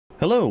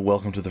Hello,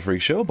 welcome to the Freak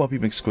Show. Bumpy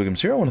McSquigums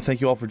here. I want to thank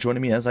you all for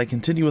joining me as I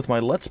continue with my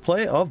Let's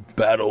Play of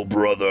Battle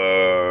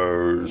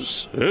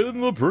Brothers.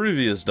 In the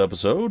previous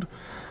episode,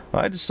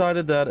 I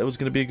decided that it was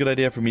going to be a good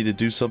idea for me to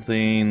do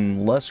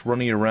something less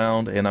running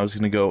around, and I was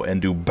going to go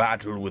and do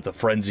battle with the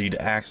Frenzied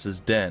Axe's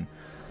Den.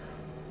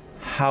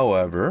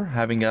 However,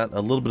 having got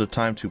a little bit of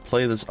time to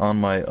play this on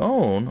my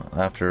own,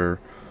 after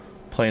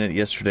playing it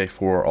yesterday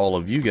for all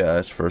of you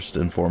guys, first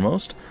and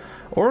foremost,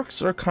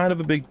 orcs are kind of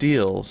a big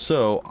deal,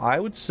 so I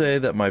would say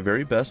that my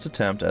very best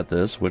attempt at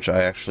this, which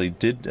I actually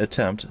did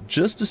attempt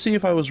just to see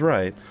if I was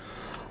right,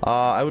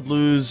 I would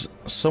lose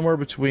somewhere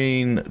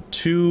between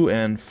 2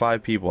 and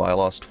 5 people. I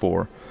lost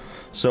 4.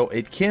 So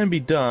it can be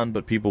done,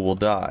 but people will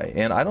die.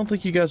 And I don't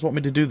think you guys want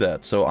me to do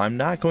that, so I'm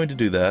not going to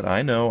do that.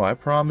 I know, I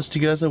promised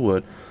you guys I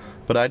would.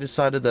 But I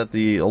decided that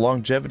the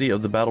longevity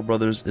of the Battle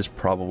Brothers is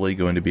probably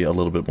going to be a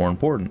little bit more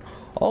important.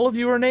 All of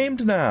you are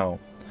named now!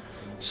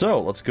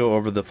 So, let's go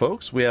over the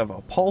folks. We have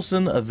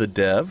Paulson the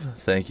Dev.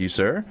 Thank you,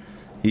 sir.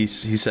 He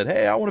said,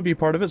 hey, I want to be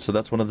part of it, so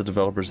that's one of the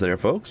developers there,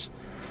 folks.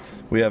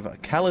 We have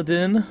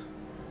Kaladin,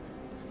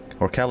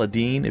 or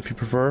Kaladin, if you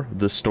prefer,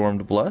 the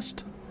Stormed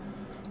Blessed.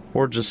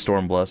 Or just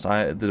Storm Blessed.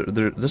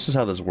 This is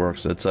how this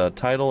works. It's a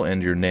title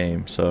and your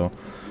name. So,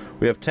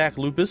 we have Tak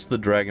Lupus, the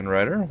Dragon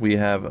Rider. We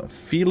have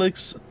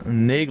Felix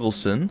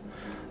Nagelson,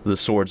 the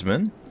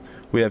Swordsman.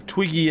 We have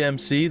Twiggy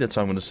MC, that's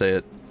how I'm going to say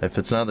it.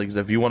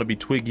 If you want to be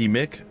Twiggy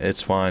Mick,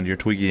 it's fine. You're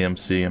Twiggy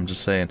MC. I'm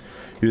just saying.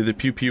 You're the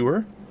Pew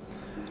Pewer.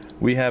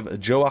 We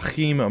have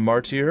Joachim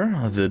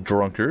Martyr, the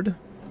Drunkard.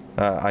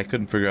 I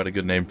couldn't figure out a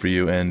good name for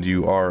you, and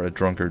you are a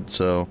drunkard,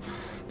 so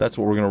that's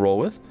what we're going to roll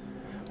with.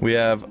 We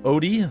have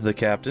Odie, the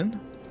Captain.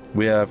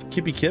 We have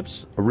Kippy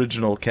Kips,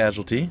 original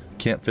Casualty.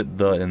 Can't fit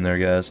the in there,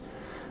 guys.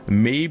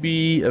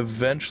 Maybe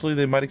eventually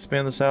they might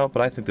expand this out,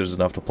 but I think there's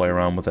enough to play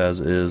around with as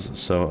is,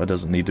 so it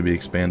doesn't need to be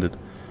expanded.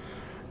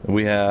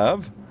 We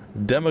have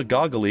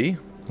Demagoguery,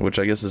 which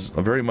I guess is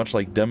very much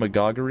like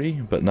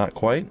demagoguery, but not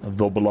quite.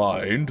 The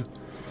Blind.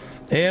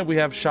 And we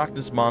have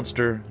Shockness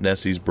Monster,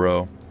 Nessie's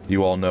bro.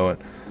 You all know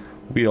it.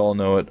 We all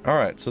know it.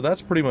 Alright, so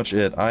that's pretty much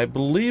it. I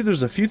believe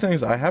there's a few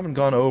things I haven't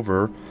gone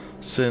over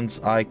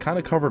since I kind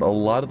of covered a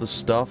lot of the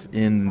stuff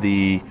in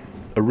the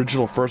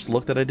original first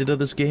look that I did of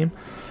this game.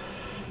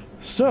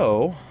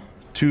 So,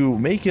 to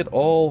make it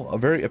all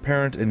very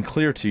apparent and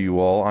clear to you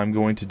all, I'm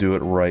going to do it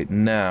right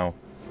now.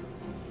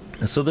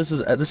 So this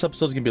episode is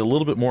going to be a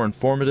little bit more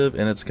informative,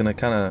 and it's going to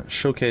kind of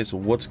showcase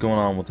what's going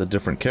on with the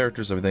different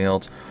characters, everything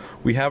else.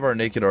 We have our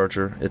naked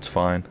archer. It's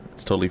fine.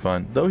 It's totally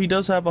fine. Though he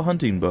does have a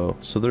hunting bow,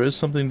 so there is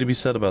something to be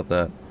said about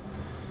that.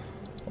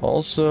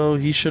 Also,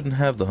 he shouldn't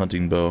have the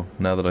hunting bow,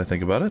 now that I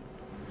think about it.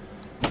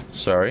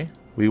 Sorry.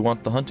 We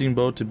want the hunting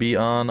bow to be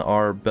on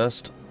our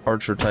best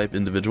archer type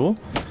individual,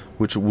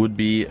 which would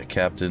be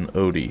Captain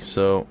Odie.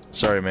 So,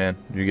 sorry man,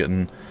 you're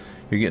getting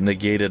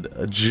negated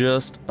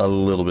just a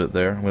little bit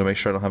there. I'm gonna make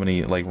sure I don't have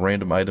any like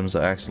random items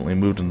that accidentally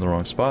moved in the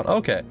wrong spot.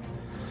 Okay.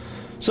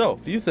 So,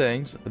 few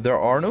things. There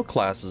are no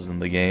classes in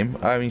the game.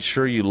 I mean,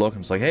 sure you look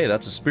and it's like, hey,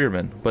 that's a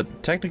spearman.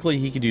 But technically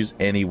he could use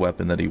any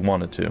weapon that he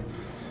wanted to.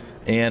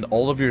 And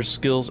all of your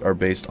skills are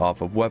based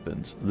off of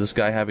weapons. This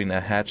guy having a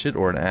hatchet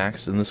or an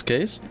axe in this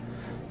case.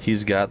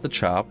 He's got the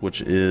chop,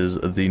 which is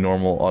the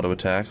normal auto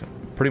attack.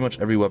 Pretty much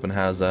every weapon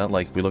has that.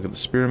 Like, if we look at the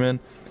spearman,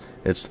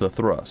 it's the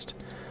thrust.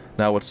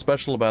 Now, what's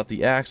special about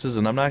the axes,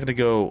 and I'm not going to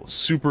go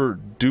super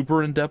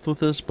duper in depth with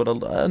this, but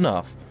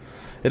enough.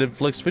 It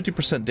inflicts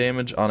 50%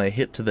 damage on a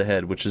hit to the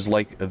head, which is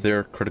like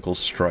their critical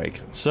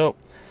strike. So,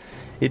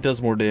 it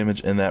does more damage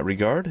in that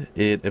regard.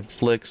 It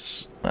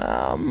inflicts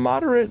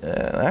moderate,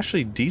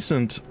 actually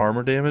decent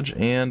armor damage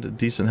and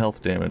decent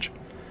health damage.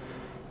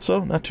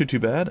 So, not too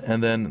bad.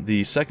 And then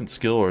the second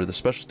skill, or the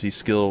specialty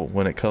skill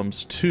when it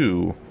comes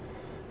to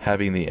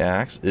having the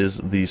axe, is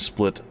the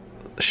split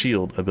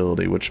shield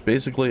ability, which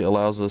basically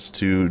allows us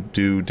to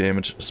do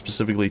damage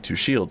specifically to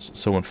shields.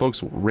 So when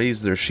folks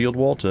raise their shield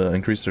wall to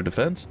increase their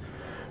defense,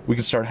 we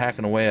can start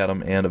hacking away at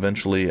them and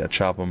eventually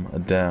chop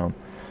them down.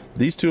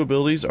 These two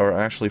abilities are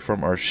actually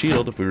from our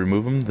shield. If we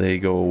remove them, they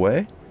go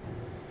away.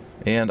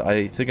 And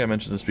I think I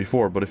mentioned this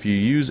before, but if you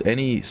use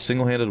any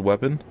single-handed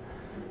weapon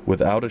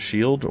without a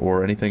shield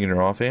or anything in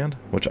your offhand,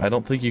 which I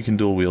don't think you can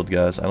dual wield,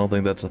 guys. I don't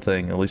think that's a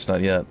thing, at least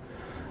not yet.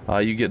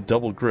 You get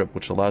double grip,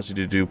 which allows you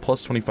to do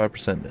plus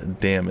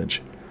 25%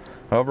 damage.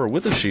 However,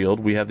 with a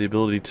shield, we have the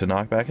ability to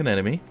knock back an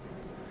enemy,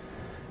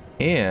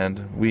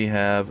 and we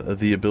have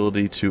the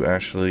ability to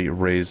actually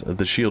raise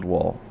the shield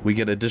wall. We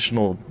get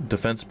additional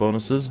defense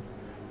bonuses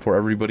for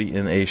everybody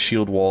in a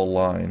shield wall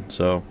line.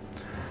 So,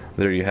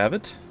 there you have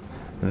it.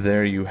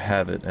 There you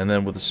have it. And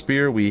then with the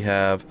spear, we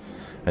have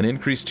an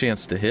increased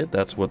chance to hit.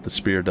 That's what the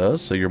spear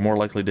does. So you're more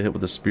likely to hit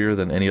with a spear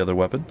than any other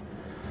weapon.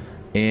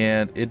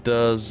 And it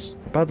does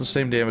about the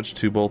same damage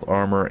to both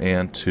armor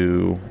and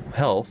to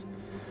health.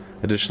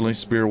 Additionally,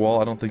 Spear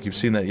Wall, I don't think you've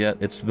seen that yet.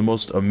 It's the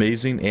most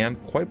amazing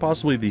and quite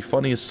possibly the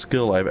funniest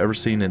skill I've ever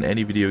seen in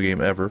any video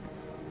game ever.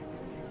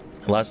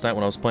 Last night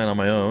when I was playing on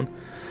my own,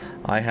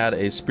 I had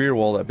a Spear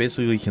Wall that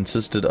basically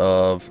consisted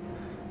of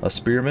a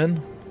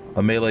Spearman,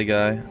 a melee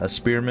guy, a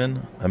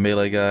spearman, a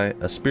melee guy,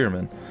 a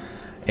spearman.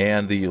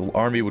 And the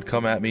army would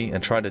come at me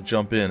and try to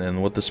jump in.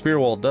 And what the spear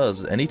wall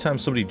does, anytime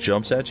somebody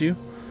jumps at you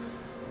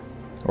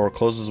or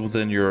closes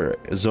within your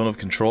zone of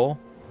control,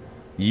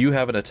 you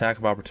have an attack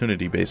of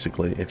opportunity,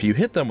 basically. If you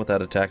hit them with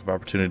that attack of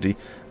opportunity,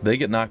 they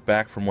get knocked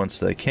back from whence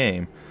they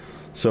came.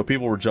 So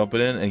people were jumping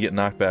in and get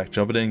knocked back,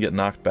 jumping in and get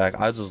knocked back.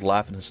 I was just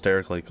laughing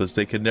hysterically because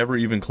they could never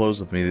even close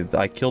with me.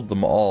 I killed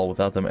them all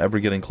without them ever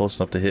getting close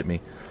enough to hit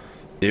me.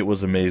 It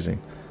was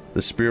amazing.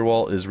 The spear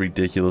wall is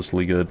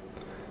ridiculously good.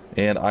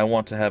 And I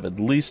want to have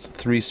at least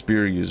 3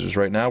 spear users.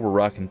 Right now we're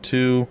rocking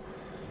 2.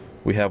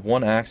 We have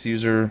 1 axe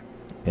user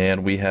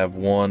and we have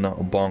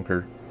 1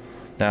 bonker.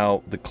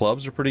 Now the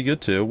clubs are pretty good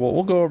too.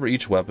 We'll go over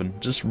each weapon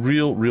just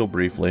real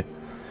briefly.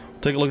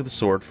 Take a look at the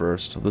sword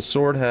first. The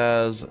sword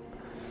has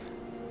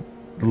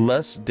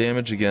less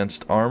damage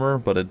against armor,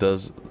 but it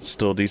does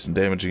still decent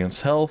damage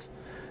against health,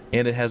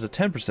 and it has a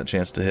 10%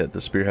 chance to hit.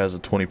 The spear has a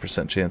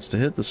 20% chance to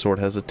hit. The sword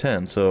has a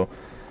 10, so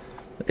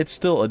it's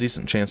still a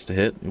decent chance to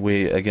hit.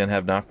 We again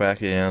have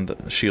knockback and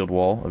shield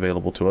wall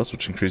available to us,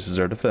 which increases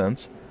our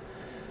defense.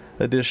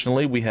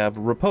 Additionally, we have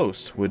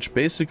riposte, which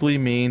basically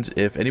means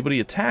if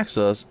anybody attacks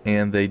us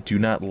and they do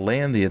not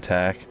land the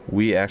attack,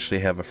 we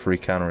actually have a free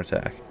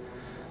counterattack.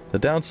 The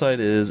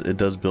downside is it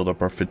does build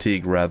up our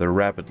fatigue rather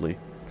rapidly.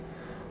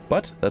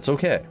 But that's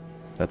okay.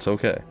 That's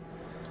okay.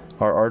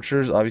 Our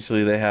archers,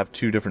 obviously, they have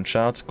 2 different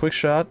shots. Quick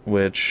shot,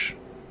 which,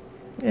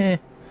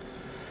 it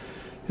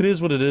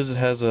is what it is. It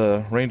has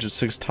a range of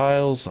 6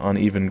 tiles on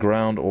even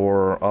ground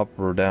or up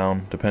or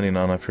down, depending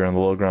on if you're on the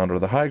low ground or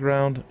the high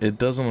ground. It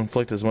doesn't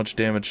inflict as much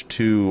damage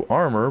to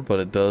armor, but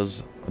it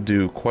does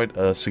do quite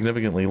a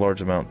significantly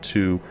large amount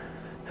to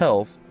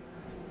health.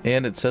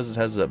 And it says it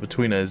has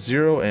between a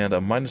 0 and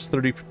a minus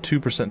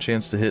 32%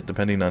 chance to hit,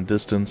 depending on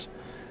distance.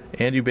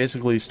 And you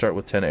basically start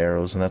with 10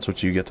 arrows, and that's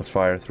what you get to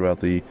fire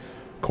throughout the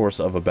course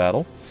of a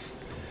battle.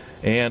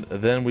 And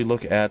then we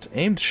look at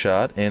aimed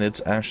shot, and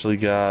it's actually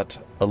got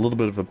a little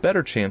bit of a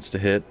better chance to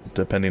hit,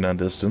 depending on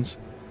distance.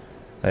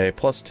 A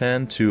plus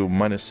 10 to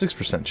minus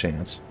 6%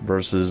 chance,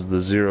 versus the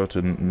 0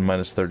 to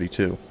minus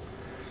 32.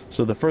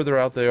 So the further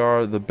out they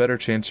are, the better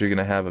chance you're going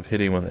to have of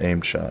hitting with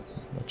aimed shot.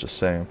 I'm just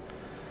saying.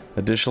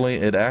 Additionally,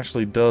 it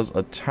actually does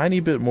a tiny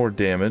bit more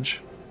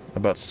damage.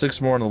 About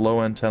 6 more on the low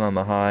end, 10 on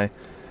the high.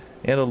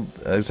 And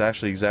it's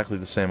actually exactly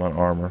the same on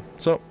armor.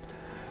 So,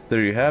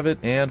 there you have it.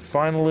 And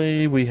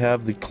finally, we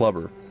have the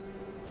clubber.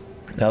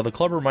 Now, the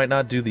clubber might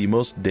not do the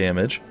most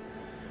damage.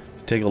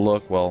 Take a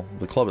look. Well,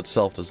 the club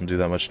itself doesn't do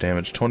that much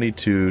damage. 20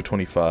 to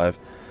 25.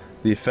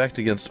 The effect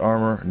against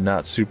armor,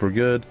 not super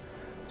good.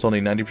 It's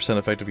only 90%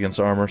 effective against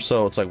armor.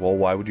 So, it's like, well,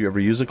 why would you ever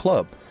use a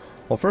club?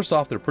 Well, first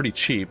off, they're pretty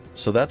cheap.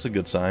 So, that's a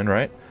good sign,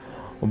 right?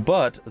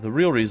 But the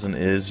real reason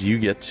is you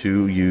get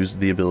to use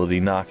the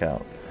ability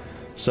knockout.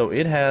 So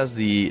it has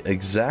the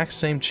exact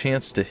same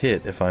chance to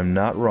hit, if I'm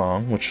not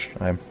wrong, which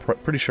I'm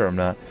pretty sure I'm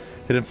not.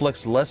 It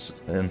inflicts less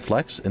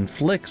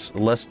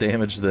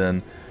damage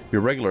than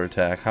your regular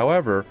attack.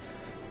 However,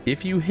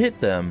 if you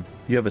hit them,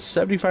 you have a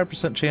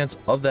 75% chance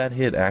of that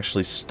hit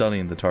actually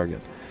stunning the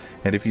target.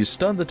 And if you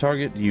stun the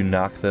target, you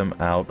knock them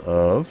out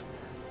of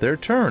their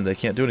turn. They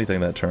can't do anything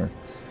that turn.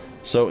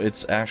 So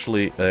it's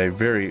actually a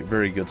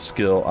very good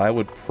skill. I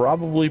would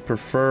probably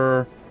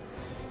prefer,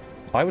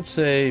 I would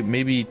say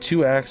maybe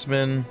 2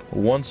 axemen,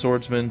 1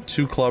 swordsman,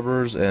 2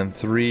 clubbers, and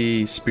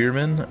 3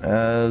 spearmen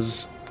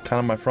as kind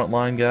of my front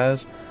line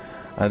guys.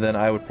 And then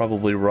I would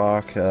probably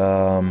rock,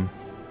 I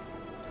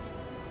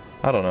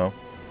don't know.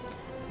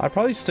 I'd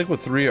probably stick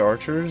with 3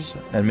 archers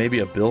and maybe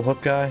a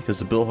billhook guy, because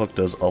the billhook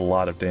does a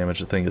lot of damage.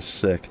 The thing is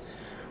sick.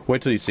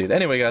 Wait till you see it.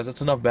 Anyway, guys,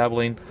 that's enough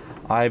babbling.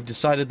 I've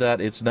decided that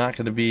it's not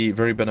going to be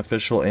very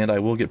beneficial, and I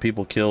will get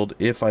people killed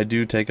if I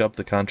do take up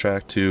the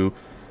contract to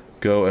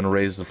go and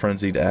raise the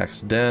Frenzied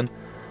Axe Den.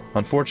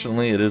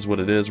 Unfortunately, it is what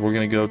it is. We're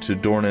going to go to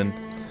Dornan.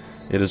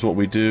 It is what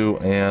we do,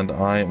 and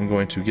I am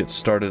going to get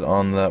started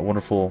on that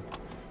wonderful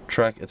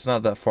trek. It's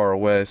not that far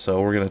away,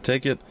 so we're going to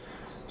take it.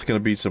 It's going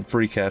to be some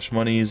free cash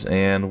monies,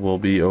 and we'll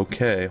be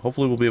okay.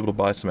 Hopefully we'll be able to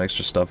buy some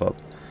extra stuff up.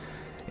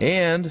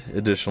 And,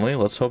 additionally,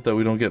 let's hope that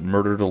we don't get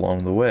murdered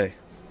along the way.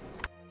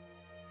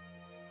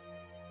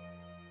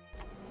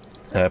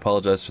 I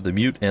apologize for the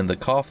mute and the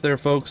cough there,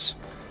 folks.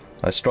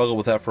 I struggled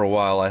with that for a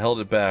while. I held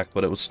it back,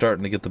 but it was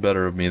starting to get the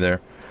better of me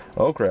there.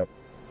 Oh, crap.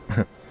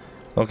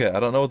 Okay, I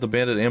don't know what the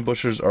bandit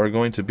ambushers are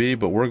going to be,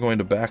 but we're going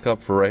to back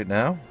up for right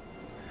now.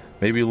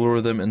 Maybe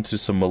lure them into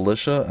some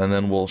militia, and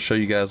then we'll show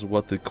you guys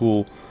what the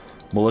cool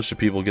militia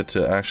people get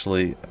to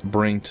actually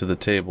bring to the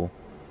table.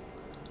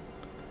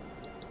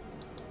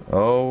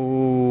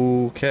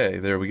 Okay,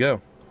 there we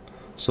go.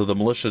 So the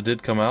militia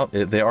did come out.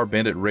 They are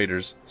bandit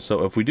raiders.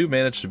 So if we do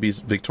manage to be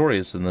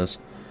victorious in this,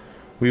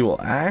 we will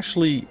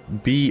actually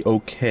be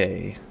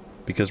okay,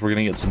 because we're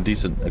going to get some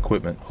decent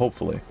equipment,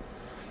 hopefully.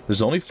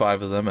 There's only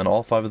 5 of them, and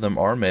all 5 of them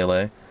are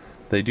melee.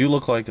 They do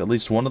look like at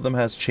least one of them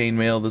has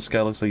chainmail. This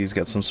guy looks like he's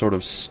got some sort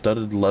of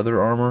studded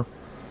leather armor.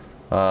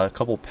 A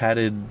couple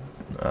padded...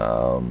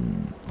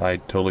 I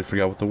totally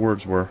forgot what the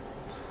words were.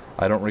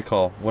 I don't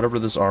recall. Whatever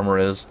this armor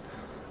is.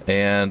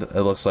 and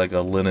it looks like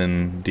a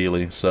linen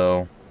dealie.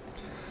 So,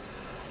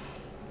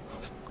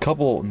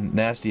 couple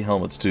nasty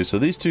helmets too. So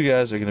these two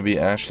guys are going to be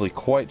actually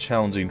quite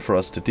challenging for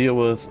us to deal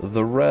with.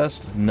 The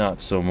rest,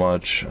 not so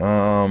much.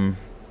 I'm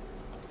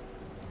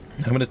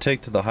going to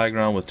take to the high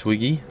ground with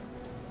Twiggy.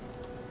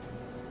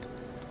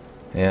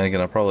 And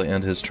again, I'll probably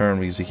end his turn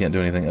because he can't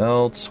do anything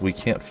else. We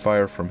can't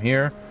fire from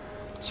here,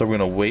 so we're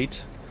going to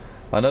wait.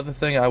 Another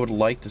thing I would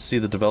like to see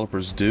the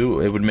developers do,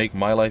 it would make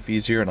my life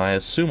easier, and I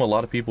assume a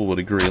lot of people would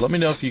agree. Let me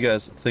know if you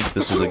guys think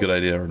this is a good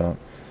idea or not.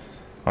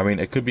 I mean,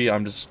 it could be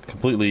I'm just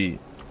completely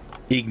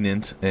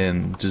ignorant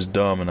and just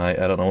dumb, and I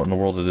don't know what in the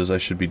world it is I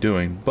should be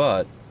doing,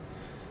 but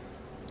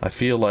I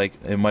feel like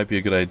it might be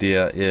a good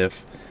idea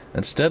if,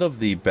 instead of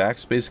the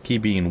backspace key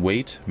being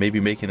wait, maybe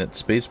making it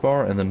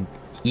spacebar and then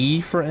E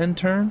for end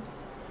turn.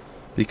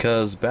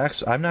 Because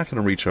I'm not going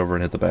to reach over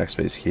and hit the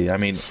backspace key. I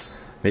mean,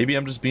 maybe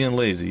I'm just being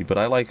lazy, but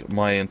I like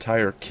my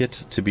entire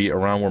kit to be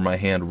around where my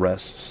hand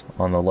rests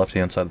on the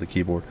left-hand side of the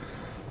keyboard.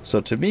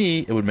 So to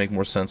me, it would make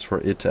more sense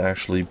for it to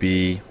actually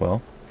be,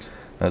 well,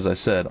 as I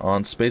said,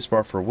 on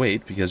spacebar for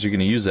wait, because you're going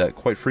to use that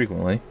quite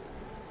frequently.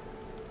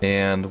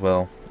 And,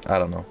 well, I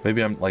don't know.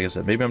 Maybe like I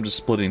said, maybe I'm just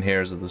splitting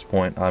hairs at this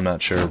point. I'm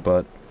not sure,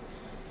 but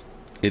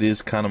it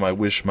is kind of my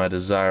wish, my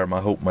desire,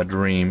 my hope, my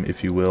dream,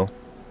 if you will.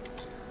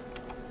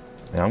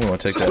 Now I'm going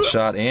to take that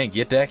shot and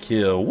get that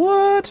kill.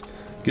 What?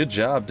 Good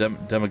job,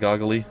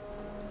 Demagoguely.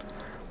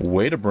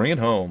 Way to bring it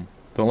home.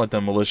 Don't let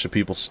them militia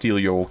people steal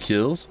your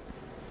kills.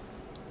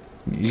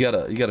 You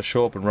gotta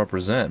show up and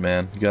represent,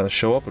 man. You gotta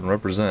show up and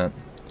represent.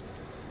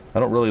 I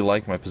don't really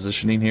like my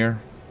positioning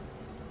here.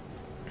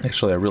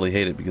 Actually, I really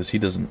hate it because he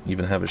doesn't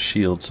even have a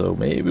shield, so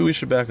maybe we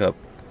should back up.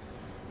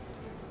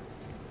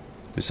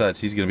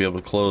 Besides, he's gonna be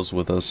able to close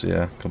with us,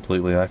 yeah,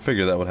 completely. I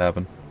figured that would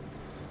happen.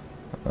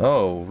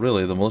 Oh,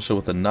 really? The militia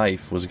with a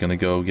knife was going to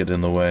go get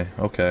in the way.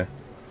 Okay.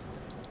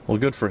 Well,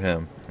 good for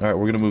him. Alright,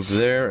 we're going to move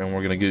there, and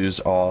we're going to use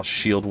our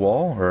shield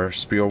wall, or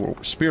spear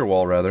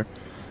wall, rather.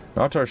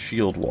 Not our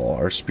shield wall,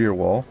 our spear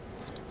wall.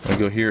 I'm going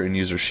to go here and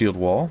use our shield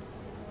wall.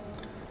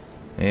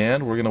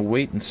 And we're going to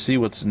wait and see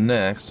what's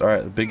next.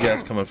 Alright, the big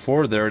guy's coming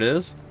forward. There it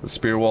is. The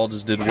spear wall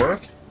just did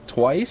work.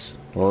 Twice.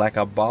 Like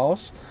a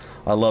boss.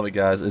 I love it,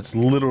 guys. It's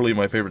literally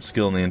my favorite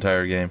skill in the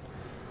entire game.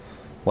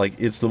 Like,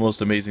 it's the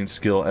most amazing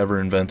skill ever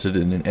invented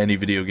in any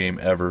video game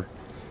ever.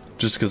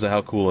 Just because of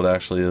how cool it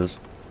actually is.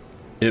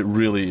 It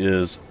really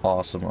is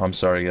awesome. I'm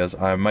sorry, guys.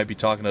 I might be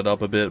talking it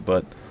up a bit,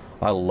 but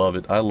I love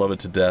it. I love it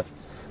to death.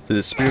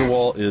 The spear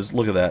wall is...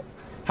 Look at that.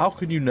 How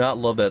can you not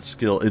love that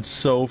skill? It's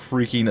so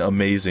freaking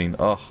amazing.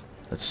 Oh,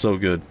 it's so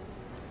good.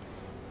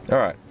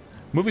 Alright.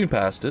 Moving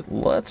past it,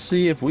 let's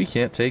see if we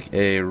can't take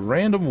a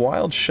random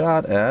wild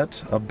shot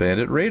at a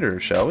bandit raider,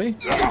 shall we?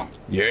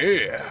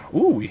 Yeah!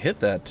 Ooh, we hit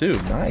that too.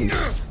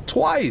 Nice.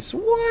 Twice!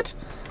 What?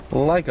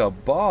 Like a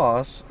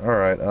boss.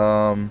 Alright,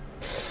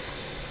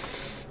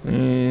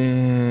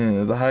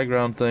 the high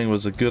ground thing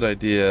was a good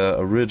idea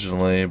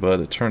originally, but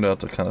it turned out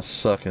to kind of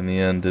suck in the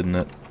end, didn't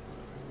it?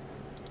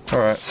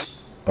 Alright.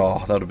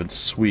 Oh, that would have been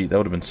sweet. That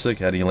would have been sick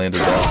had he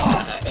landed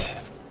that.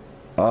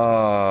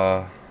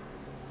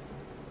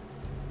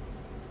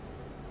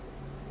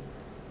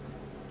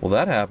 Well,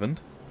 that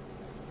happened.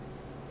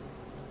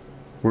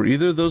 Were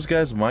either of those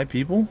guys my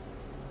people?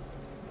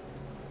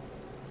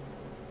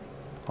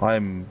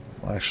 I'm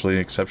actually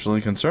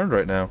exceptionally concerned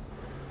right now.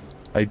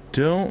 I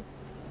don't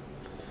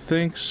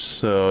think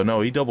so. No,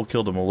 he double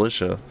killed a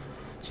militia.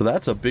 So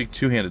that's a big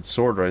two-handed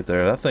sword right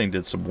there. That thing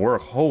did some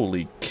work.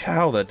 Holy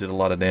cow, that did a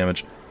lot of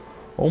damage.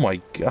 Oh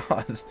my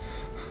god.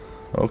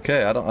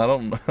 Okay, I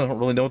don't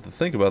really know what to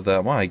think about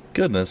that. My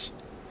goodness.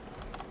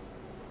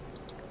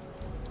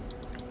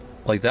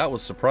 Like, that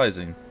was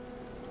surprising.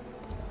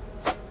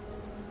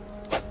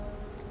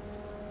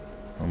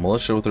 A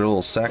militia with their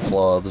little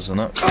sackcloths and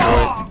not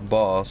quite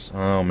boss.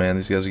 Oh man,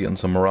 these guys are getting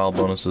some morale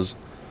bonuses.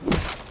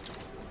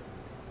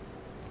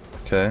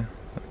 Okay,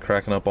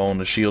 cracking up on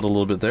the shield a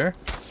little bit there.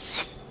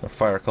 I'll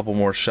fire a couple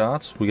more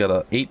shots. We got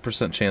a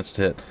 8% chance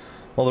to hit.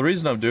 Well, the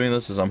reason I'm doing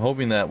this is I'm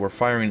hoping that we're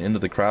firing into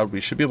the crowd. We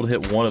should be able to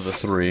hit one of the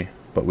three,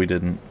 but we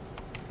didn't.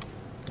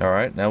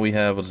 Alright, now we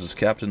have, what is this,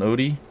 Captain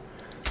Odie?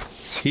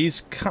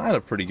 He's kind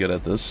of pretty good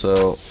at this,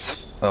 so...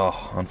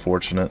 Oh,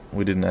 unfortunate.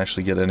 We didn't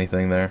actually get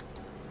anything there.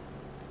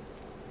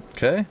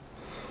 Okay.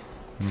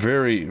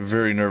 Very,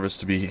 very nervous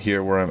to be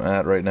here where I'm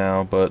at right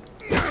now, but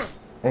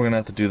we're going to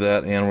have to do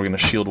that, and we're going to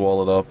shield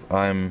wall it up.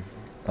 I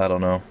don't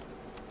know.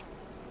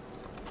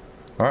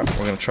 Alright,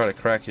 we're going to try to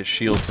crack his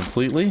shield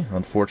completely.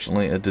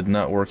 Unfortunately, it did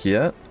not work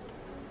yet.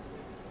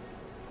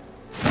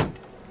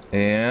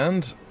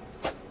 And...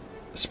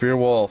 Spear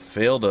wall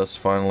failed us,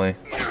 finally.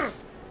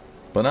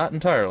 But not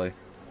entirely.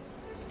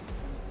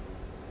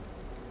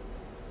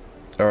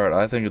 Alright,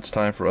 I think it's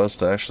time for us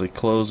to actually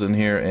close in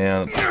here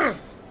and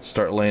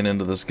start laying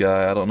into this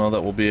guy. I don't know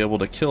that we'll be able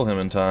to kill him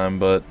in time,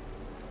 but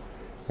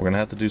we're going to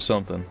have to do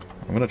something.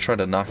 I'm going to try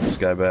to knock this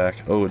guy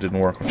back. Oh, it didn't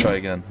work. We'll try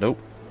again. Nope.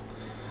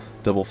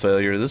 Double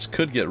failure. This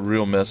could get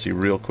real messy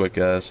real quick,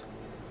 guys.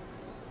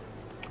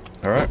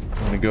 Alright, I'm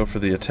going to go for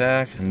the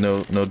attack.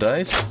 No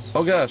dice.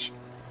 Oh gosh.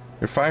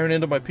 You're firing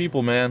into my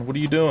people, man. What are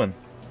you doing?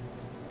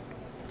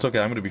 It's okay,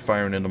 I'm going to be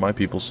firing into my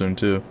people soon,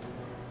 too.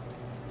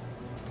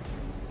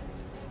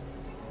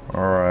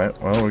 Alright,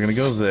 well, we're going to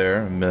go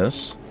there and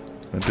miss.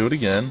 Gonna do it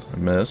again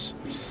and miss.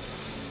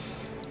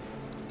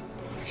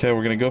 Okay,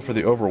 we're going to go for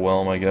the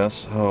overwhelm, I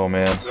guess. Oh,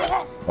 man.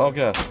 Oh,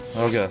 gosh.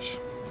 Oh, gosh.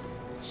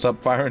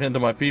 Stop firing into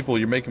my people.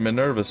 You're making me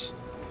nervous.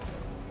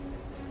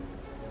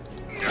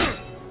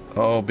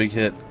 Oh, big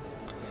hit.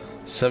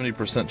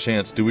 70%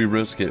 chance. Do we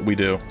risk it? We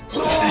do.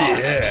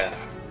 Yeah!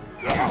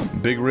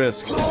 Big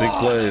risk. Big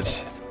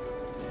plays.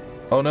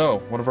 Oh no,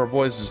 one of our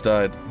boys just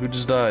died. Who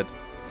just died?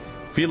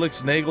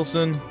 Felix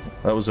Nagelson.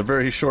 That was a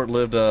very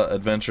short-lived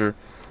adventure.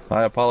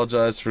 I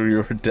apologize for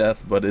your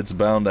death, but it's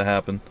bound to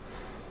happen.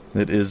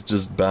 It is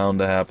just bound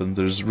to happen.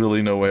 There's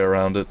really no way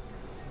around it.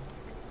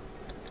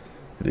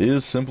 It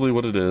is simply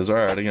what it is.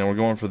 Alright, again, we're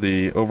going for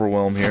the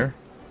overwhelm here.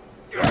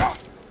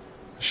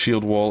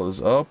 Shield wall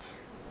is up.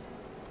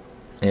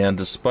 And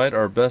despite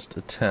our best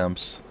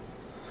attempts,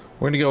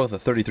 we're going to go with a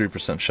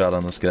 33% shot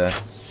on this guy.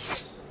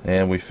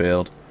 And we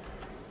failed.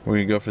 We're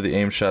going to go for the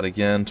aim shot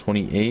again,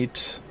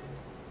 28.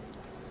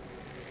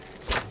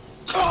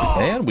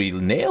 And we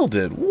nailed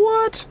it.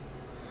 What?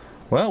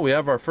 Well, we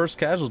have our first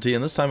casualty,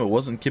 and this time it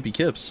wasn't Kippy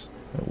Kips.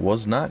 It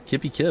was not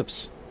Kippy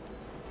Kips.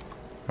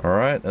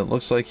 Alright, it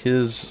looks like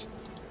his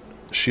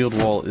shield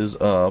wall is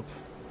up.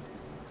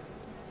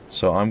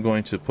 So I'm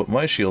going to put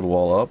my shield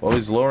wall up. Oh,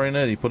 he's lowering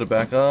it. He put it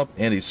back up,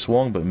 and he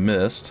swung but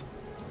missed.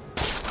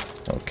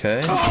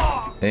 Okay.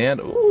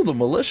 And, ooh, the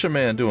militia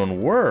man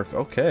doing work.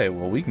 Okay,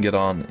 well, we can get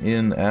on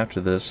in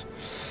after this.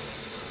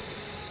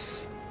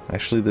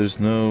 Actually, there's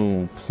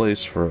no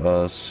place for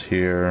us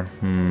here.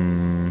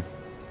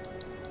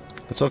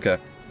 It's okay.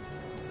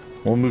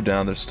 We'll move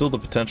down. There's still the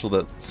potential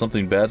that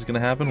something bad's going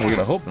to happen. We're going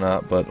to hope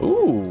not, but,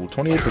 ooh,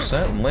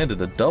 28% and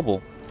landed a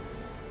double.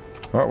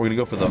 Alright, we're going to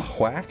go for the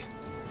whack.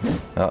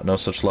 No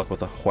such luck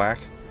with a whack.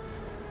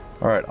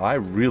 Alright, I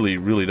really,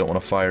 really don't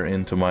want to fire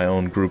into my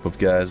own group of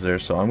guys there,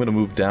 so I'm going to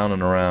move down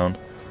and around.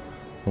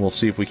 And we'll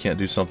see if we can't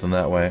do something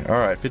that way.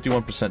 Alright,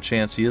 51%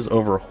 chance. He is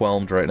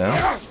overwhelmed right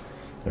now.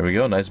 There we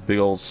go. Nice big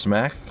old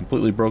smack.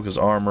 Completely broke his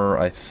armor,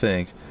 I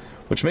think.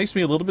 Which makes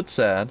me a little bit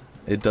sad.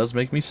 It does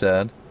make me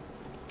sad.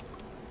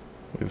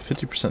 We have a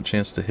 50%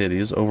 chance to hit. He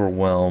is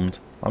overwhelmed.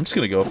 I'm just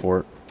going to go for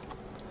it.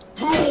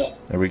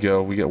 There we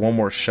go. We get one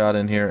more shot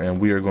in here,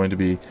 and we are going to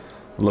be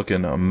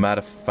looking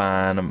mighty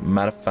fine,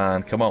 mighty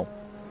fine. Come on.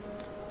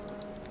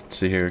 Let's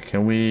see here.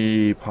 Can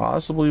we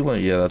possibly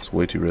land? Yeah, that's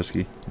way too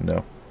risky.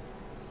 No.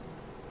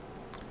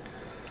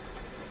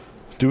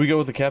 Do we go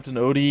with the Captain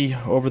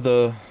Odie over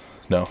the...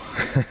 No.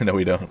 No,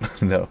 we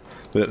don't. No.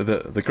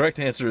 The correct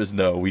answer is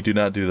no. We do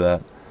not do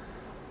that.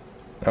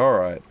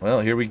 Alright. Well,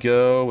 here we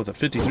go with a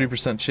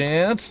 53%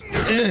 chance.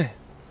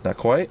 Not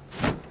quite.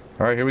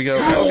 Alright, here we go.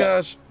 Oh,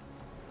 gosh.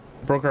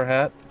 Broke our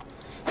hat.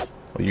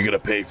 Well, you're going to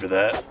pay for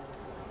that.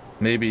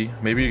 Maybe.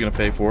 Maybe you're going to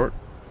pay for it.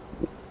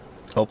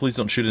 Oh, please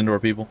don't shoot into our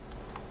people.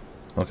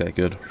 Okay,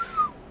 good.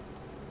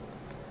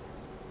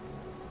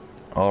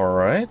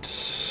 Alright.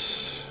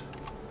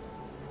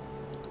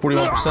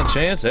 41%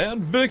 chance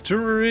and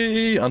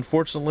victory!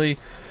 Unfortunately,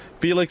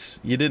 Felix,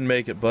 you didn't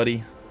make it,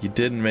 buddy. You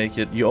didn't make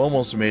it. You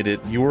almost made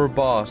it. You were a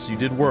boss. You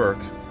did work.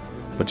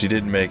 But you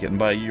didn't make it. And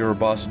by you were a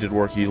boss, you did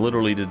work. You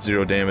literally did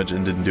 0 damage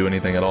and didn't do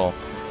anything at all.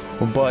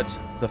 But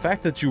the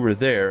fact that you were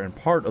there and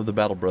part of the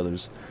Battle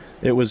Brothers,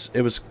 it was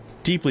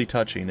deeply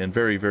touching and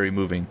very, very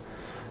moving.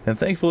 And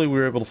thankfully we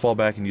were able to fall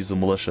back and use the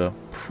militia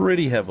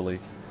pretty heavily.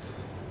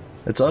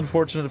 It's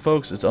unfortunate,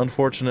 folks. It's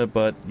unfortunate,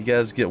 but you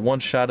guys get one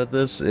shot at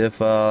this. If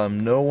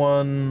no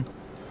one...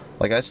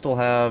 Like, I still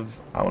have,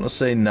 I want to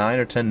say 9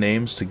 or 10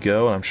 names to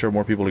go, and I'm sure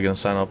more people are going to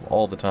sign up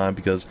all the time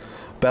because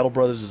Battle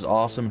Brothers is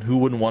awesome. And who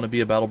wouldn't want to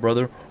be a Battle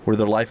Brother where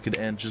their life could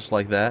end just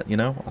like that, you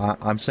know?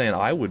 I'm saying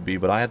I would be,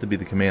 but I have to be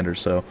the commander,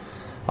 so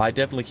I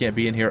definitely can't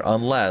be in here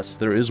unless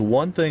there is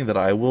one thing that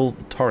I will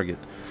target.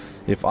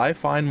 If I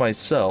find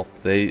myself,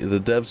 the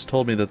devs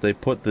told me that they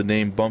put the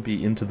name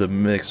Bumpy into the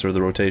mix or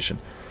the rotation.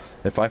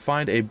 If I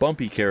find a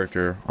Bumpy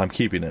character, I'm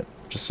keeping it.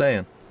 Just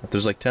saying. If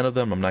there's like 10 of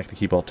them, I'm not going to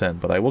keep all 10,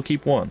 but I will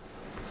keep one.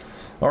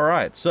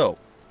 Alright, so,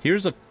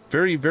 here's a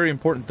very, very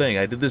important thing.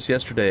 I did this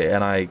yesterday,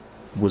 and I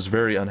was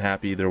very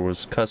unhappy. There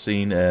was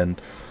cussing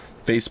and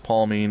face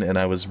palming, and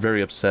I was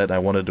very upset, and I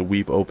wanted to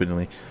weep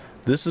openly.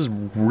 This is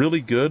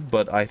really good,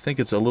 but I think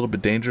it's a little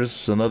bit dangerous.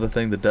 It's another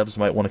thing the devs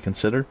might want to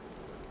consider.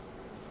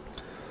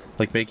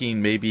 Like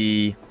making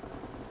maybe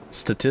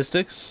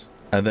statistics,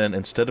 and then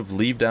instead of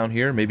leave down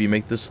here, maybe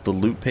make this the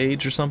loot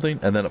page or something,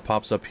 and then it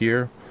pops up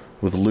here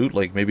with loot,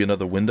 like maybe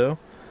another window.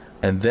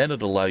 And then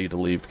it'll allow you to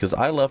leave, because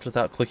I left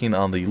without clicking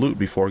on the loot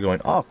before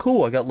going, oh,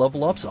 cool, I got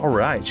level ups,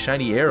 alright,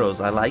 shiny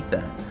arrows, I like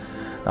that.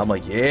 And I'm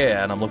like,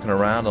 yeah, and I'm looking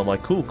around, I'm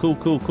like, cool, cool,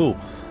 cool, cool.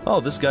 Oh,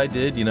 this guy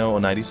did, you know,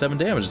 a 97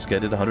 damage, this guy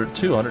did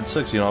 102,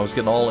 106, you know, I was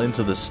getting all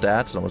into the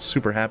stats, and I was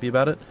super happy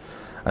about it.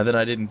 And then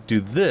I didn't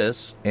do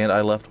this, and I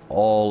left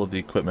all of the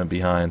equipment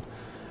behind.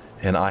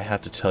 And I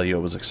have to tell you,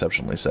 it was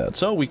exceptionally sad.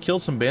 So, we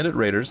killed some bandit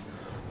raiders.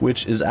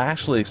 which is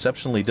actually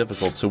exceptionally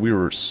difficult, so we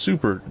were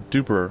super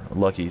duper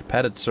lucky.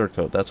 Padded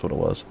surcoat, that's what it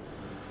was.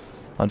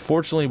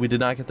 Unfortunately, we did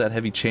not get that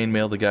heavy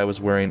chainmail the guy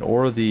was wearing,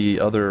 or the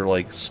other,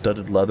 like,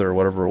 studded leather or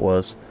whatever it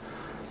was.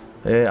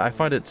 I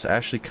find it's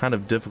actually kind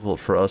of difficult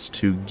for us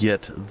to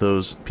get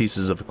those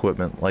pieces of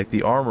equipment. Like,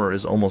 the armor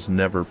is almost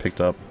never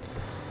picked up,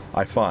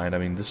 I find. I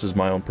mean, this is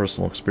my own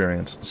personal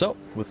experience. So,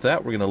 with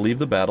that, we're going to leave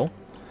the battle.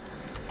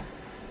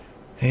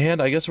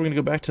 And I guess we're going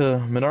to go back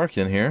to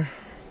Menarchian here.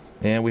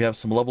 And we have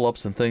some level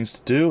ups and things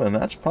to do, and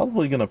that's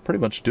probably going to pretty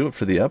much do it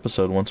for the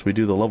episode. Once we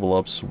do the level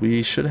ups,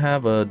 we should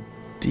have a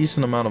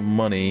decent amount of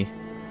money.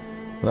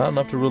 Not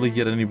enough to really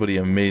get anybody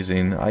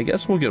amazing. I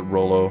guess we'll get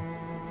Rollo.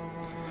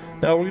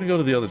 Now we're going to go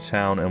to the other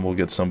town and we'll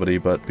get somebody,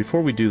 but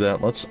before we do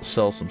that, let's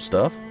sell some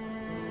stuff.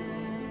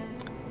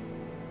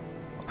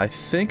 I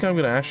think I'm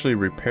going to actually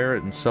repair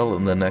it and sell it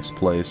in the next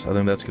place. I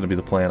think that's going to be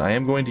the plan. I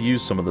am going to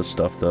use some of this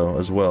stuff, though,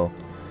 as well.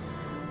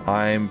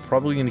 I'm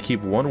probably going to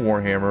keep one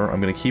Warhammer.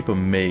 I'm going to keep a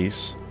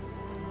mace.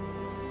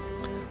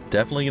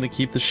 Definitely going to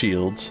keep the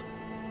shields.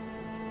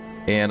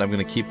 And I'm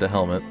going to keep the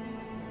helmet.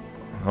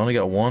 I only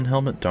got one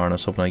helmet? Darn, I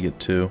was hoping I get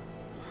two.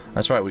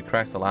 That's right, we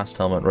cracked the last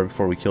helmet right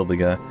before we killed the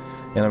guy.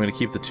 And I'm going to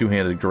keep the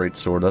two-handed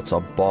greatsword. That's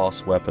a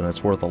boss weapon.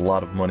 It's worth a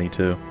lot of money,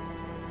 too.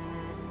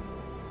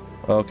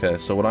 Okay,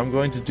 so what I'm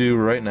going to do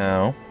right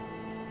now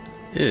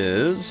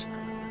is...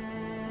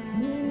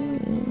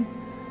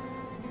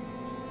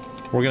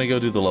 we're going to go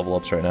do the level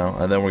ups right now,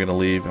 and then we're going to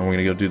leave, and we're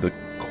going to go do the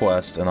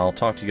quest, and I'll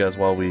talk to you guys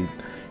while we... You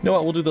know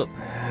what, we'll do the...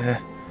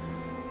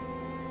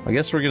 I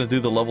guess we're going to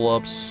do the level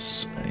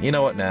ups... You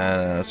know what,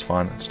 nah, it's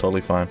fine. It's totally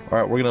fine.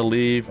 Alright, we're going to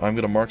leave. I'm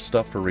going to mark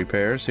stuff for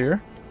repairs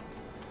here.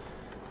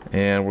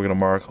 And we're going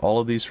to mark all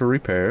of these for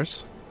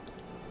repairs.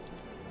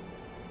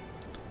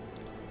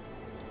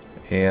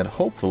 And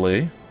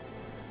hopefully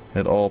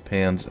it all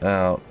pans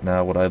out.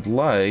 Now what I'd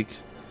like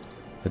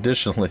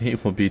additionally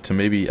would be to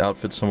maybe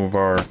outfit some of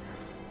our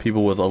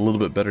people with a little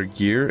bit better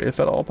gear, if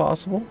at all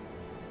possible.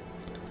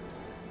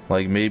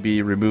 Like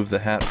maybe remove the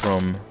hat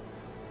from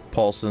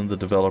Paulson, the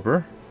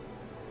developer.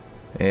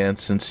 And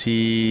since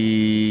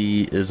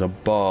he is a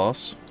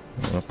boss,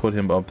 I'm going to put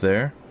him up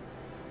there.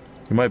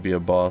 He might be a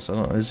boss. I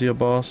don't know. Is he a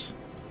boss?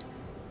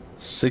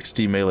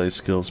 60 melee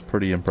skills.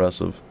 Pretty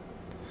impressive.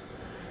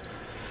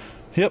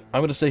 Yep,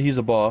 I'm going to say he's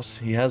a boss.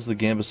 He has the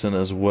Gambison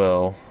as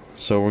well.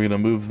 So we're going to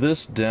move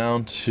this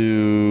down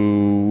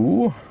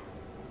to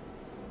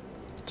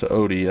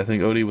Odie. I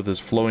think Odie with his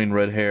flowing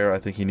red hair, I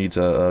think he needs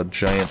a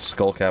giant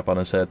skull cap on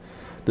his head.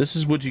 This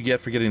is what you get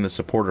for getting the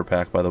supporter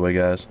pack, by the way,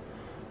 guys.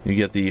 You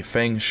get the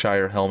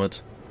Fangshire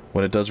helmet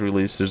when it does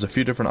release. There's a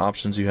few different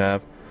options you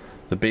have.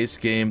 The base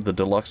game, the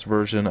deluxe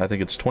version, I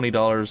think it's $20,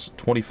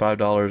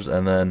 $25,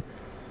 and then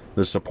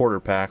the supporter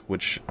pack,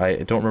 which I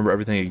don't remember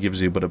everything it gives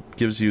you, but it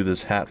gives you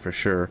this hat for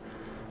sure.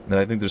 And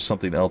I think there's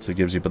something else it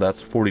gives you, but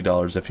that's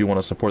 $40 if you want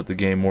to support the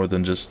game more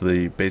than just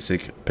the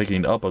basic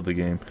picking up of the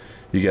game.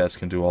 You guys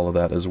can do all of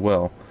that as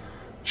well.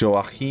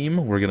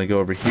 Joachim, we're going to go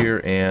over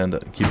here and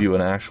give you an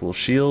actual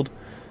shield.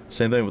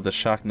 Same thing with the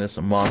Shockness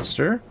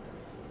monster.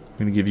 I'm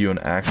going to give you an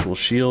actual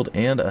shield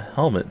and a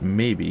helmet,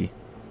 maybe.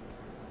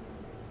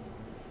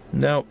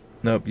 Nope,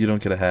 nope, you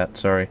don't get a hat,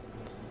 sorry.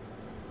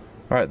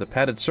 Alright, the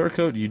padded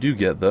surcoat you do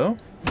get, though.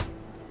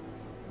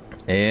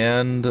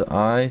 And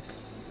I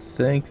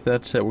think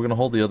that's it. We're going to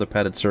hold the other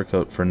padded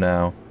surcoat for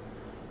now.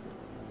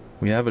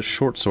 We have a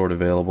short sword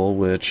available,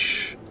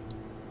 which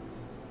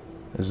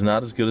is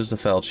not as good as the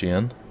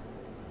Falchion.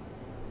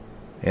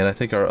 And I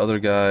think our other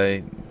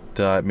guy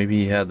died. Maybe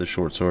he had the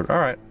short sword.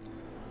 Alright.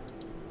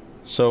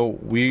 So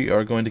we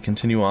are going to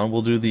continue on.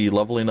 We'll do the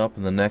leveling up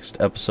in the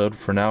next episode.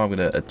 For now, I'm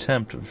going to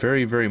attempt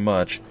very, very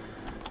much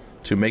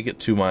to make it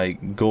to my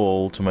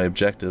goal, to my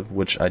objective,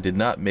 which I did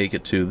not make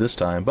it to this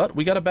time. But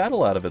we got a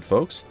battle out of it,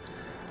 folks.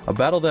 A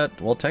battle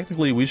that, well,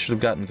 technically we should have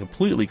gotten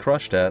completely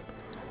crushed at.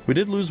 We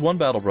did lose one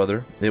battle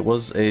brother. It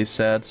was a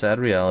sad, sad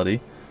reality.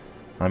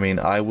 I mean,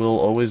 I will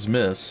always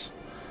miss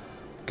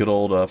good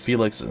old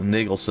Felix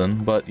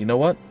Nagelson, but you know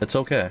what? It's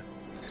okay.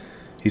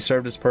 He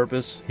served his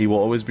purpose. He will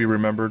always be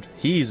remembered.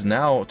 He's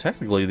now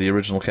technically the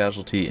original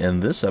casualty in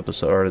this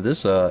episode, or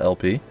this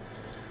LP.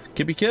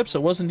 Kippy Kips,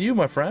 it wasn't you,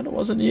 my friend. It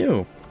wasn't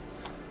you.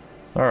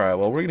 Alright,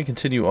 well, we're going to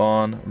continue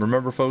on.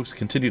 Remember, folks,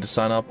 continue to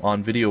sign up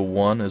on video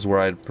 1 is where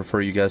I'd prefer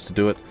you guys to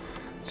do it.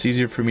 It's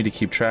easier for me to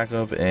keep track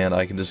of, and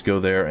I can just go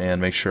there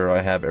and make sure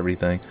I have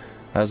everything,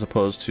 as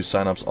opposed to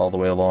sign-ups all the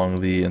way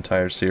along the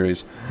entire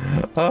series.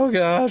 Oh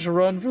gosh,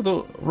 run for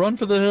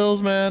the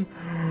hills, man.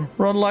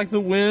 Run like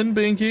the wind,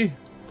 Binky.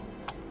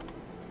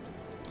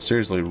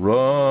 Seriously,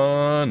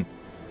 run!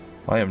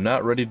 I am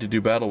not ready to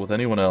do battle with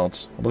anyone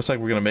else. It looks like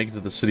we're going to make it to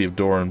the city of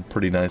Doran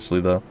pretty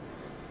nicely, though.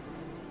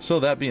 So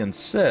that being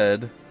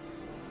said,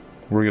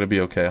 we're going to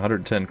be okay.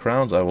 110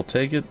 crowns, I will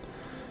take it.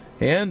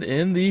 And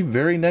in the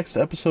very next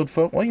episode,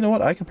 folks... Well, you know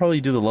what? I can probably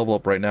do the level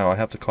up right now. I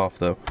have to cough,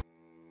 though.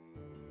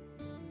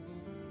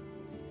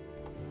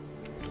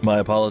 My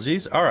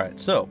apologies.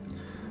 Alright, so...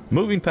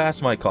 moving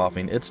past my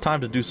coughing, it's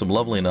time to do some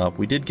leveling up.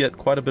 We did get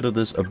quite a bit of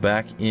this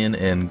back in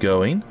and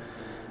going.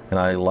 and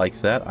I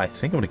like that. I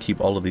think I'm going to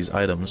keep all of these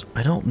items.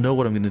 I don't know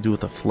what I'm going to do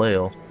with the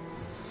flail.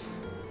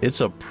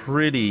 It's a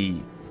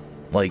pretty,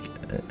 like,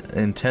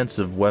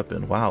 intensive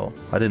weapon. Wow,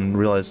 I didn't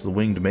realize the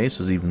winged mace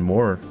was even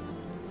more.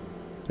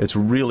 It's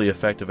really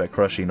effective at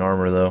crushing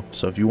armor, though.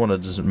 So if you want to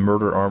just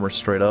murder armor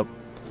straight up,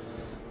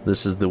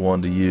 this is the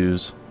one to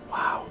use.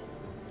 Wow.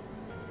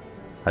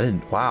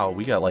 Wow,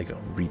 we got like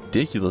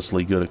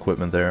ridiculously good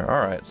equipment there.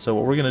 Alright, so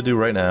what we're going to do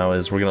right now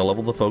is we're going to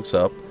level the folks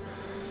up.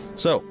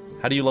 So,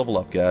 how do you level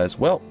up, guys?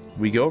 Well,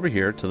 we go over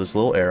here to this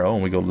little arrow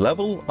and we go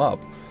level up.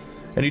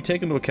 And you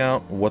take into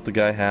account what the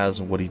guy has,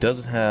 what he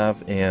doesn't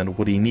have, and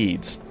what he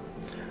needs.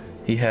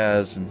 He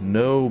has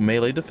no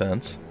melee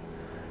defense,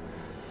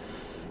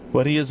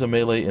 but he is a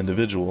melee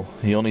individual.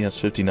 He only has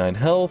 59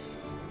 health,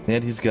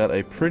 and he's got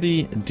a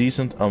pretty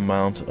decent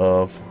amount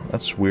of...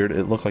 That's weird,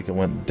 it looked like it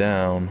went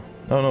down.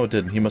 Oh no, it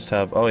didn't. He must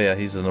have... Oh yeah,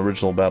 he's an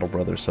original battle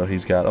brother, so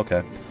he's got...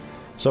 Okay.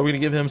 So we're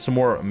going to give him some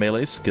more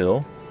melee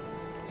skill.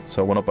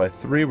 So it went up by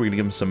 3. We're going to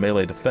give him some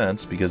melee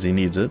defense, because he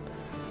needs it.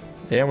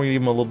 And we're going to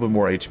give him a little bit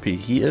more HP.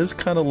 He is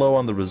kind of low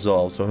on the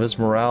resolve, so his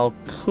morale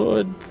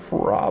could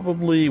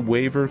probably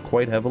waver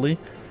quite heavily.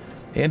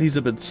 And he's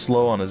a bit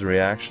slow on his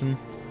reaction,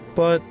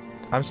 but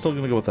I'm still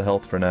going to go with the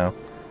health for now.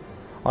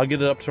 I'll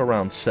get it up to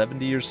around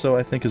 70 or so,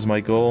 I think, is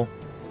my goal.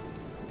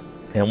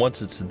 And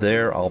once it's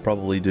there, I'll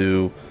probably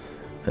do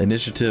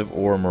initiative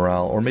or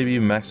morale, or maybe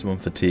even maximum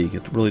fatigue.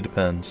 It really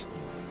depends.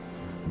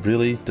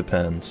 Really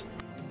depends.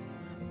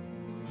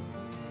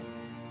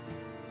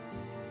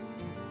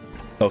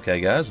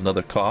 Okay, guys,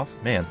 another cough.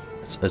 Man,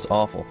 it's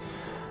awful.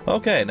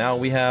 Okay, now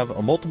we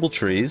have multiple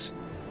trees.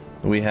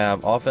 We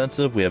have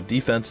offensive, we have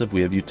defensive,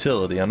 we have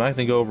utility. I'm not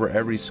going to go over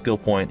every skill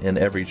point in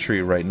every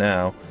tree right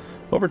now.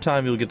 Over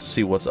time, you'll get to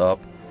see what's up.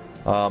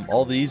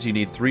 All these, you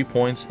need 3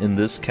 points in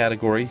this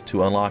category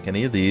to unlock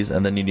any of these,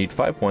 and then you need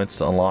 5 points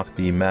to unlock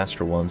the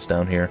master ones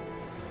down here.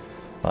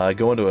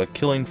 Go into a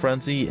killing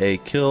frenzy. A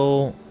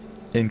kill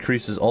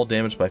increases all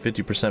damage by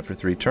 50% for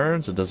 3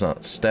 turns. It does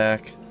not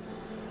stack,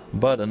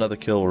 but another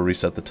kill will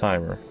reset the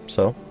timer.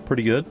 So,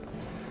 pretty good.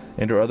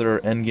 Enter other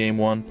endgame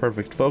one,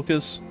 perfect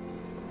focus,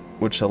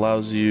 which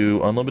allows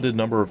you unlimited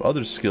number of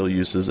other skill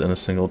uses in a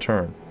single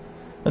turn,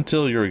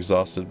 until you're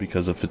exhausted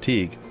because of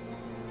fatigue.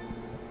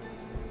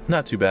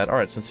 Not too bad.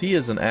 Alright, since he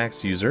is an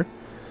axe user,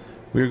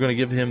 we're going to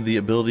give him the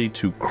ability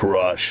to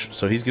crush.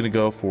 So he's going to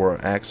go for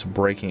axe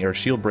breaking or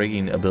shield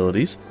breaking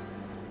abilities.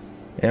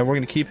 And we're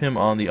going to keep him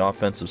on the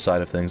offensive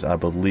side of things, I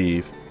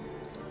believe.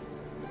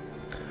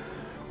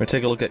 We're going to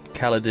take a look at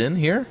Kaladin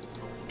here.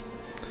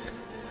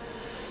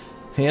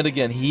 And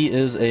again, he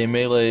is a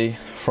melee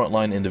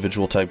frontline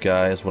individual type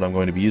guy is what I'm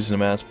going to be using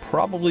him as.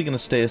 Probably going to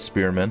stay a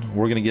spearman.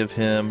 We're going to give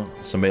him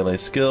some melee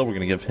skill. We're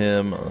going to give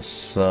him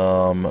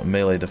some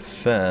melee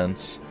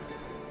defense.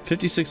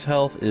 56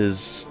 health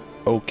is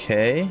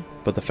okay,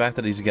 but the fact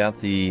that he's got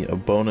the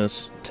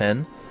bonus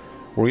 10,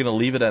 we're going to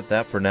leave it at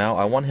that for now.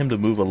 I want him to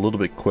move a little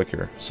bit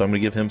quicker, so I'm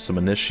going to give him some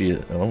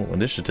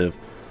initiative.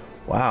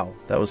 Wow,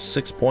 that was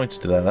 6 points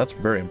to that. That's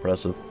very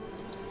impressive.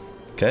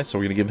 Okay, so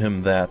we're going to give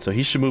him that. So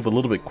he should move a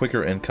little bit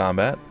quicker in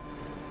combat.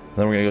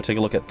 Then we're going to go take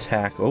a look at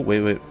tack. Oh,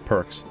 wait,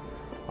 perks.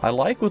 I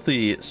like with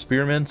the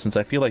spearmen, since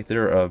I feel like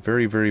they're a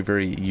very, very,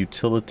 very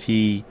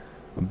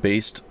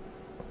utility-based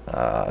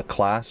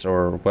class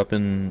or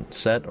weapon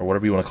set, or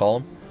whatever you want to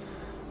call them.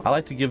 I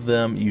like to give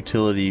them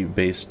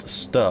utility-based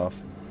stuff.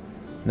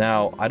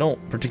 Now, I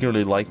don't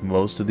particularly like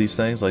most of these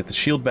things. Like the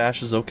shield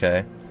bash is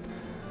okay.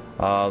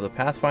 The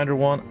Pathfinder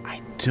one,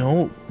 I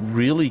don't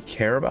really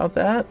care about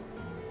that,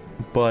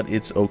 but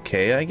it's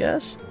okay, I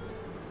guess.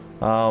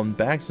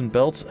 Bags and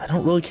belts, I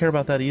don't really care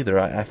about that either.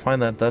 I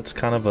find that that's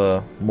kind of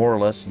a more or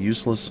less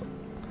useless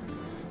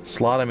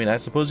slot. I mean, I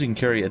suppose you can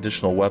carry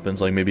additional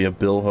weapons, like maybe a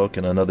bill hook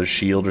and another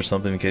shield or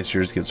something in case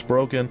yours gets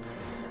broken.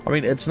 I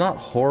mean, it's not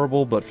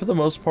horrible, but for the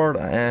most part,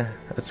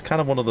 it's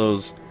kind of one of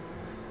those...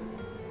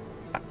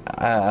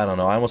 I don't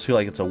know, I almost feel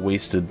like it's a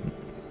wasted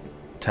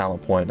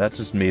talent point. That's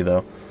just me,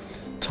 though.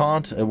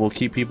 Taunt, it will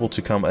keep people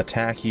to come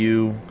attack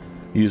you,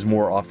 use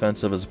more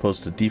offensive as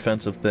opposed to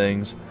defensive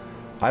things.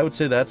 I would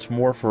say that's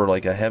more for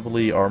like a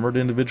heavily armored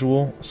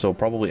individual, so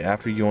probably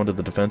after you go into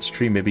the defense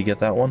tree, maybe get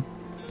that one.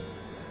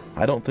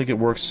 I don't think it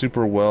works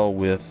super well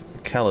with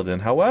Kaladin.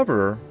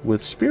 However,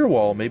 with Spear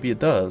Wall, maybe it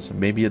does.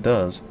 Maybe it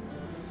does.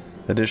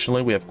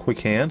 Additionally, we have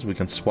Quick Hands. We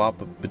can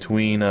swap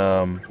between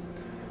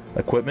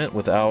equipment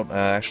without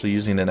actually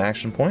using an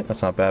action point.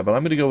 That's not bad, but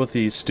I'm going to go with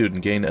the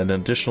Student. Gain an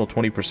additional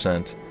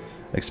 20%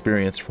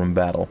 experience from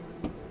battle.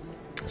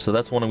 So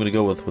that's one I'm going to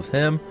go with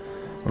him.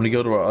 I'm going to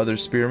go to our other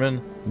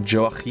spearman,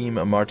 Joachim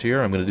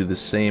Martyr. I'm going to do the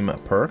same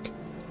perk.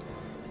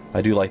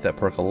 I do like that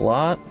perk a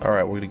lot.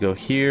 Alright, we're going to go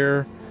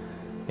here.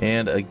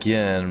 And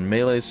again,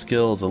 melee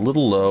skill is a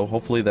little low.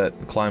 Hopefully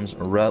that climbs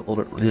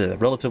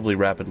relatively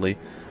rapidly.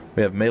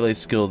 We have melee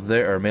skill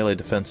there, or melee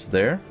defense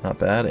there. Not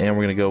bad. And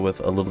we're going to go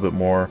with a little bit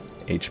more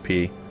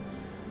HP.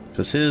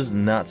 Because his,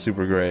 not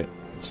super great.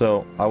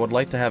 So, I would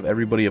like to have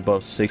everybody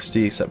above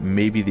 60, except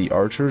maybe the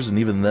archers, and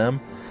even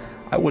them,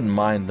 I wouldn't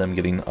mind them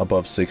getting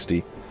above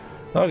 60.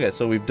 Okay,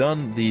 so we've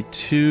done the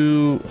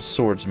 2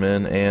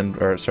 swordsmen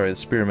or sorry, the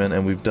spearmen,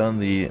 and we've done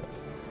the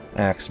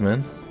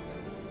axemen.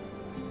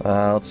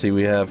 Let's see,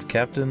 we have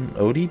Captain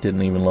Odie,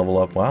 didn't even level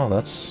up. Wow,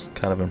 that's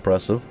kind of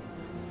impressive.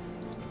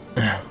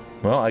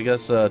 Well, I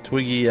guess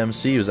Twiggy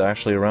MC was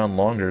actually around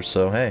longer,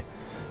 so hey,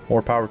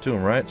 more power to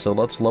him, right? So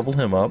let's level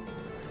him up.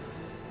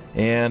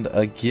 And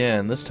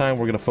again, this time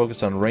we're going to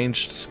focus on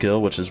ranged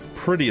skill, which is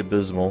pretty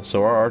abysmal.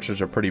 So our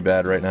archers are pretty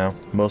bad right now,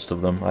 most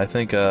of them. I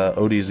think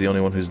Odie's the only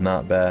one who's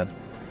not bad.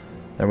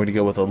 And we're going to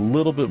go with a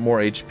little bit more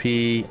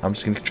HP. I'm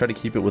just going to try to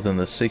keep it within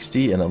the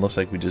 60, and it looks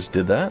like we just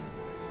did that.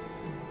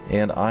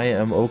 And I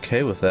am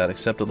okay with that,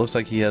 except it looks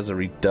like he has a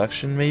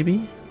reduction,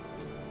 maybe?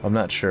 I'm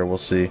not sure, we'll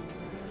see.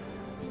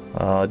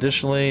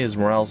 Additionally, his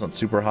morale's not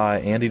super high,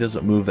 and he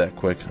doesn't move that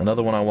quick.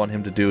 Another one I want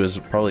him to do is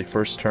probably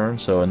first turn,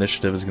 so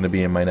initiative is going to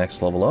be in my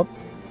next level up.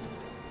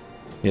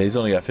 Yeah, he's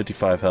only got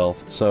 55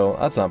 health, so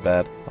that's not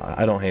bad.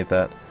 I don't hate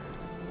that.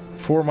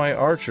 For my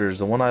archers,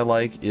 the one I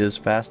like is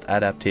fast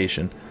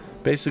adaptation.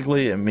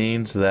 Basically, it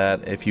means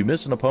that if you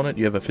miss an opponent,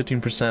 you have a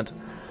 15%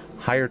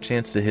 higher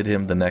chance to hit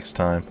him the next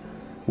time,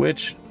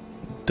 which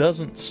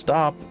doesn't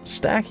stop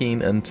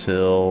stacking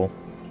until...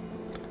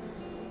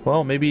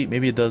 Well, maybe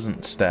it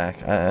doesn't stack.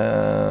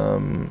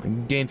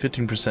 Gain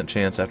 15%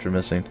 chance after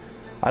missing.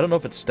 I don't know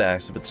if it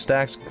stacks. If it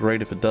stacks,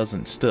 great. If it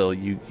doesn't, still,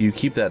 you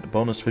keep that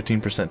bonus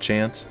 15%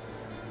 chance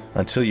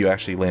until you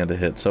actually land a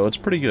hit. So it's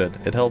pretty good.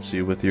 It helps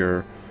you with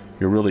your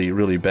really,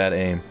 really bad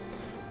aim.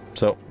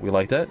 So, we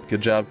like that.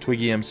 Good job,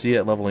 Twiggy MC,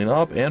 at leveling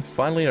up. And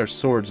finally, our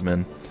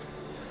swordsman.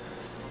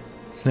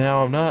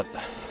 Now, I'm not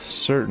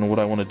certain what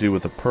I want to do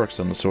with the perks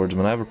on the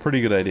swordsman. I have a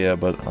pretty good idea,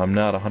 but I'm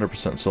not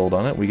 100% sold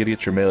on it. We gotta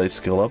get your melee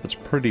skill up. It's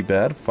pretty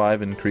bad.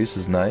 5 increase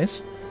is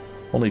nice.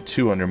 Only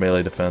 2 on your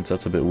melee defense.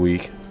 That's a bit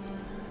weak.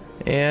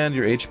 And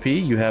your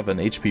HP, you have an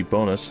HP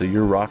bonus, so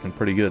you're rocking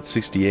pretty good.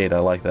 68, I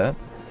like that.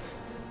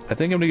 I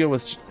think I'm gonna go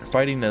with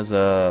fighting as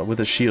with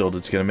a shield.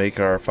 It's gonna make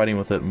our fighting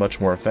with it much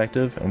more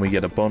effective, and we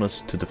get a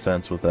bonus to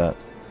defense with that.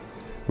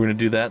 We're gonna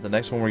do that. The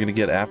next one we're gonna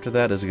get after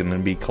that is gonna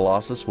be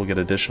Colossus. We'll get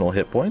additional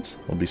hit points.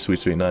 It'll be sweet,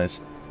 sweet nice.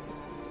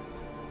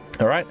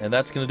 Alright, and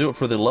that's gonna do it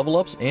for the level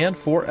ups and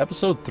for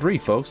episode 3,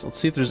 folks. Let's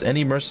see if there's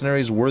any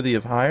mercenaries worthy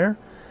of hire.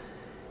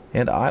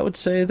 And I would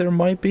say there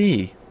might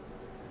be.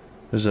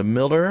 There's a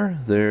miller,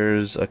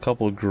 there's a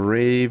couple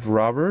grave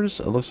robbers.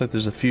 It looks like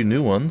there's a few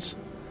new ones.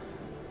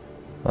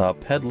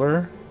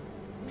 Peddler.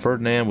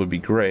 Ferdinand would be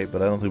great,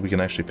 but I don't think we can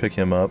actually pick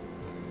him up.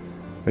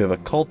 We have a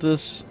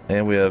cultist,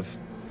 and we have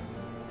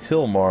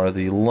Hilmar,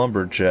 the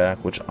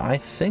lumberjack, which I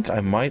think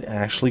I might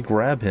actually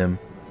grab him.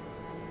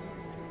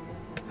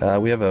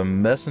 We have a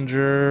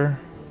messenger,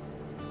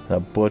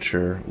 a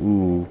butcher.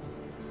 Ooh,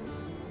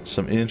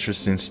 some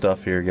interesting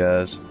stuff here,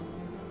 guys.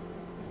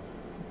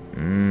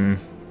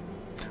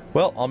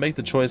 Well, I'll make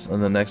the choice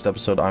in the next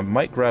episode. I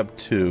might grab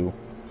 2.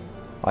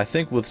 I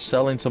think with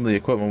selling some of the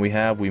equipment we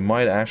have, we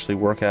might actually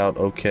work out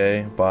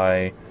okay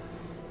by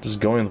just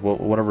going with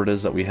whatever it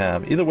is that we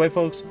have. Either way,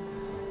 folks,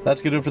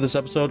 that's going to do it for this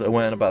episode. It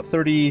went about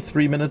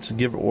 33 minutes,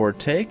 give or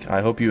take.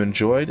 I hope you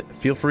enjoyed.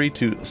 Feel free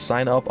to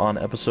sign up on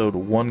episode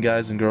 1,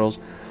 guys and girls.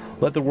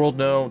 Let the world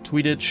know.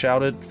 Tweet it,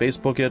 shout it,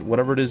 Facebook it,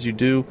 whatever it is you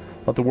do.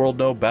 Let the world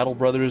know. Battle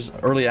Brothers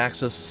Early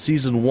Access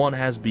Season 1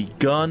 has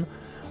begun.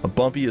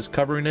 Bumpy is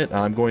covering it, and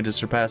I'm going to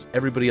surpass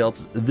everybody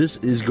else. This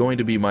is going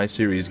to be my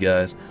series,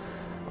 guys.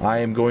 I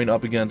am going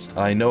up against,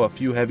 I know, a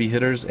few heavy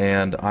hitters,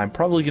 and I'm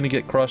probably going to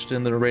get crushed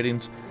in the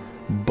ratings.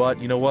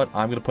 But you know what?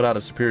 I'm going to put out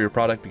a superior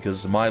product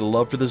because my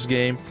love for this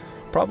game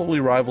probably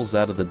rivals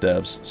that of the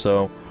devs.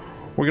 So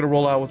we're going to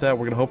roll out with that.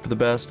 We're going to hope for the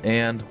best.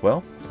 And,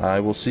 well,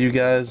 I will see you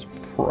guys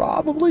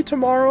probably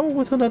tomorrow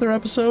with another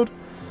episode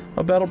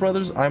of Battle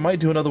Brothers. I might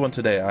do another one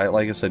today.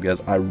 Like I said,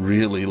 guys, I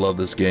really love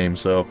this game.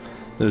 So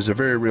there's a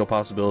very real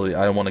possibility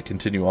I want to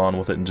continue on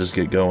with it and just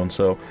get going.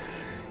 So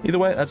either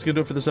way, that's going to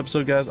do it for this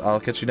episode, guys. I'll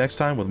catch you next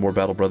time with more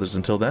Battle Brothers.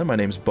 Until then, my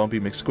name's Bumpy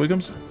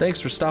McSquigums. Thanks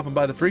for stopping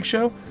by the Freak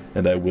Show,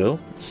 and I will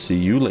see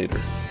you later.